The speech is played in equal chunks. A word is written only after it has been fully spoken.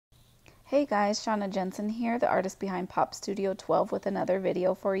Hey guys, Shauna Jensen here, the artist behind Pop Studio 12 with another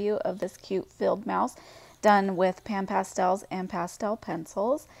video for you of this cute field mouse done with pan pastels and pastel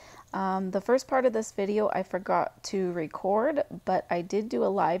pencils. The first part of this video I forgot to record, but I did do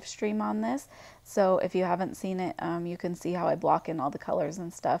a live stream on this. So if you haven't seen it, you can see how I block in all the colors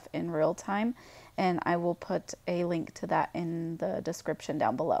and stuff in real time. And I will put a link to that in the description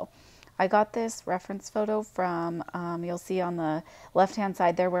down below. I got this reference photo from, you'll see on the left-hand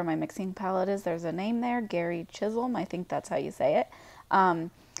side there where my mixing palette is, there's a name there, Gary Chisholm, I think that's how you say it.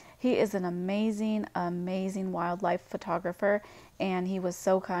 He is an amazing, amazing wildlife photographer, and he was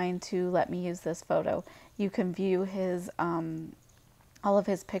so kind to let me use this photo. You can view his, all of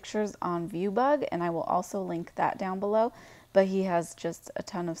his pictures on ViewBug, and I will also link that down below, but he has just a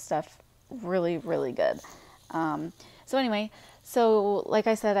ton of stuff really, really good. So anyway, so like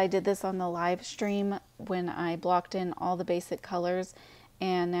I said, I did this on the live stream when I blocked in all the basic colors,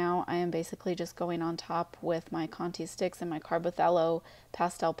 and now I am basically just going on top with my Conti sticks and my Carbothello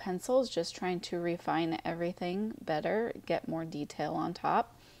pastel pencils, just trying to refine everything better, get more detail on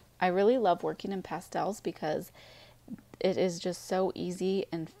top. I really love working in pastels because it is just so easy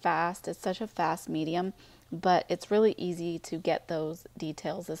and fast. It's such a fast medium, but it's really easy to get those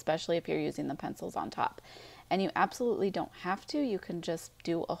details, especially if you're using the pencils on top. And you absolutely don't have to. You can just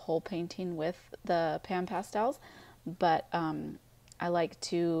do a whole painting with the pan pastels, but I like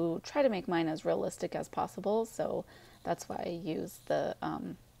to try to make mine as realistic as possible, so that's why I use the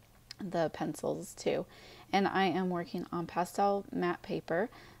pencils too. And I am working on pastel matte paper.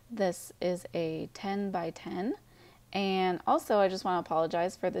 This is a 10 by 10. And also, I just want to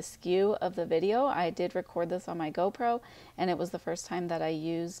apologize for the skew of the video. I did record this on my GoPro, and it was the first time that I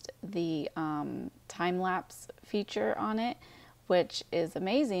used the time-lapse feature on it, which is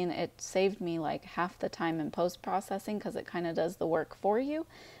amazing. It saved me like half the time in post-processing because it kind of does the work for you,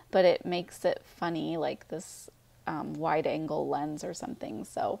 but it makes it funny, like this wide-angle lens or something.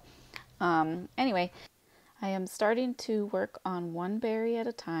 So anyway, I am starting to work on one berry at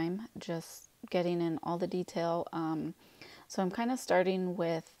a time, just getting in all the detail. So I'm kind of starting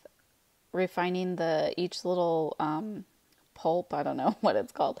with refining each little pulp, I don't know what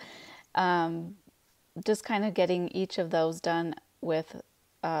it's called. Just kind of getting each of those done with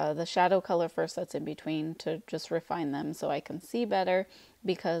the shadow color first that's in between to just refine them so I can see better,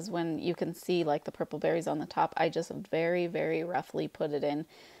 because when you can see like the purple berries on the top, I just very, very roughly put it in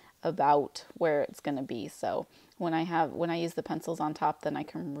about where it's going to be. So when I use the pencils on top, then I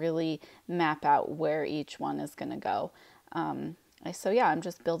can really map out where each one is going to go. So yeah, I'm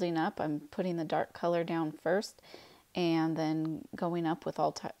just building up. I'm putting the dark color down first, and then going up with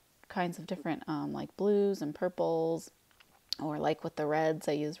all kinds of different like blues and purples, or like with the reds,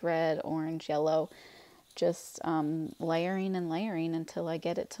 I use red, orange, yellow, just layering and layering until I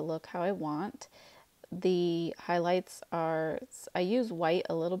get it to look how I want. The highlights are, I use white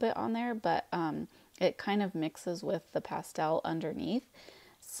a little bit on there, but it kind of mixes with the pastel underneath.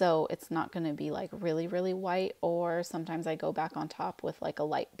 So it's not going to be like really, really white, or sometimes I go back on top with like a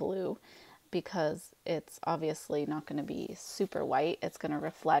light blue because it's obviously not going to be super white. It's going to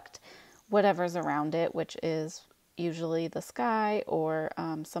reflect whatever's around it, which is usually the sky or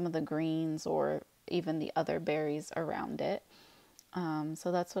some of the greens or even the other berries around it.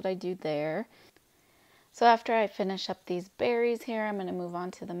 So that's what I do there. So after I finish up these berries here, I'm going to move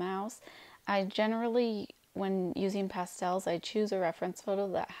on to the mouse. I generally, when using pastels, I choose a reference photo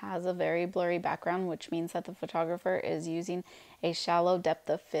that has a very blurry background, which means that the photographer is using a shallow depth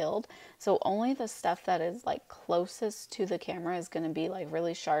of field. So only the stuff that is like closest to the camera is going to be like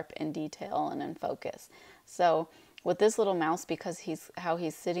really sharp in detail and in focus. So with this little mouse, because how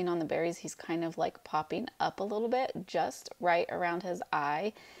he's sitting on the berries, he's kind of like popping up a little bit, just right around his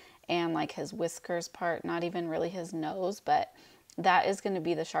eye and like his whiskers part, not even really his nose, but that is going to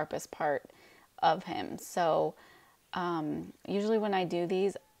be the sharpest part of him. So usually when I do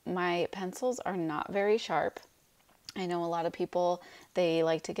these, my pencils are not very sharp. I know a lot of people, they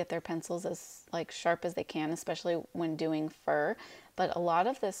like to get their pencils as like sharp as they can, especially when doing fur, but a lot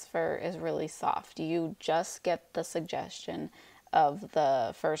of this fur is really soft. You just get the suggestion of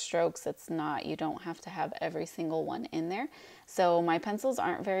the fur strokes. It's not, you don't have to have every single one in there. So my pencils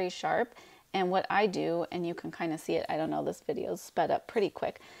aren't very sharp, and what I do, and you can kind of see it, I don't know, this video's sped up pretty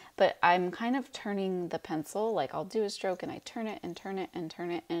quick, but I'm kind of turning the pencil, like I'll do a stroke and I turn it and turn it and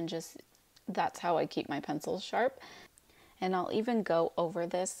turn it, and just, that's how I keep my pencils sharp. And I'll even go over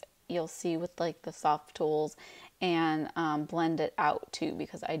this, you'll see, with like the soft tools, and blend it out too,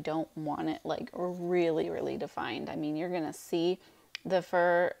 because I don't want it like really, really defined. I mean, you're gonna see the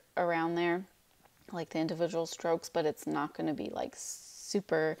fur around there, like the individual strokes, but it's not gonna be like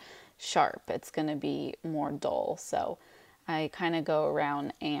super sharp. It's going to be more dull. So I kind of go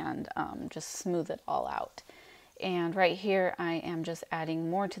around and just smooth it all out. And right here, I am just adding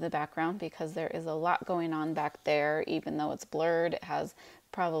more to the background because there is a lot going on back there. Even though it's blurred, it has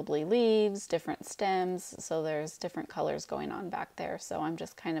probably leaves, different stems, so there's different colors going on back there. So I'm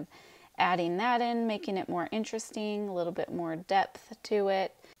just kind of adding that in, making it more interesting, a little bit more depth to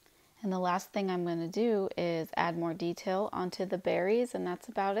it. And the last thing I'm going to do is add more detail onto the berries, and that's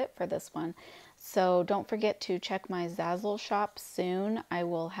about it for this one. So don't forget to check my Zazzle shop soon. I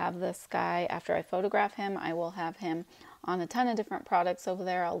will have this guy, after I photograph him, I will have him on a ton of different products over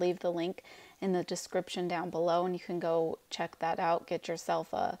there. I'll leave the link in the description down below, and you can go check that out. Get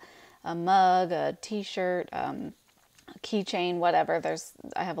yourself a mug, a t-shirt, a keychain, whatever.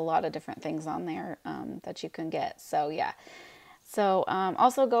 I have a lot of different things on there that you can get. So yeah. So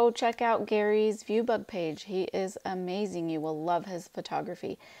also go check out Gary's Viewbug page. He is amazing. You will love his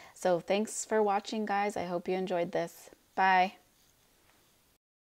photography. So thanks for watching, guys. I hope you enjoyed this. Bye.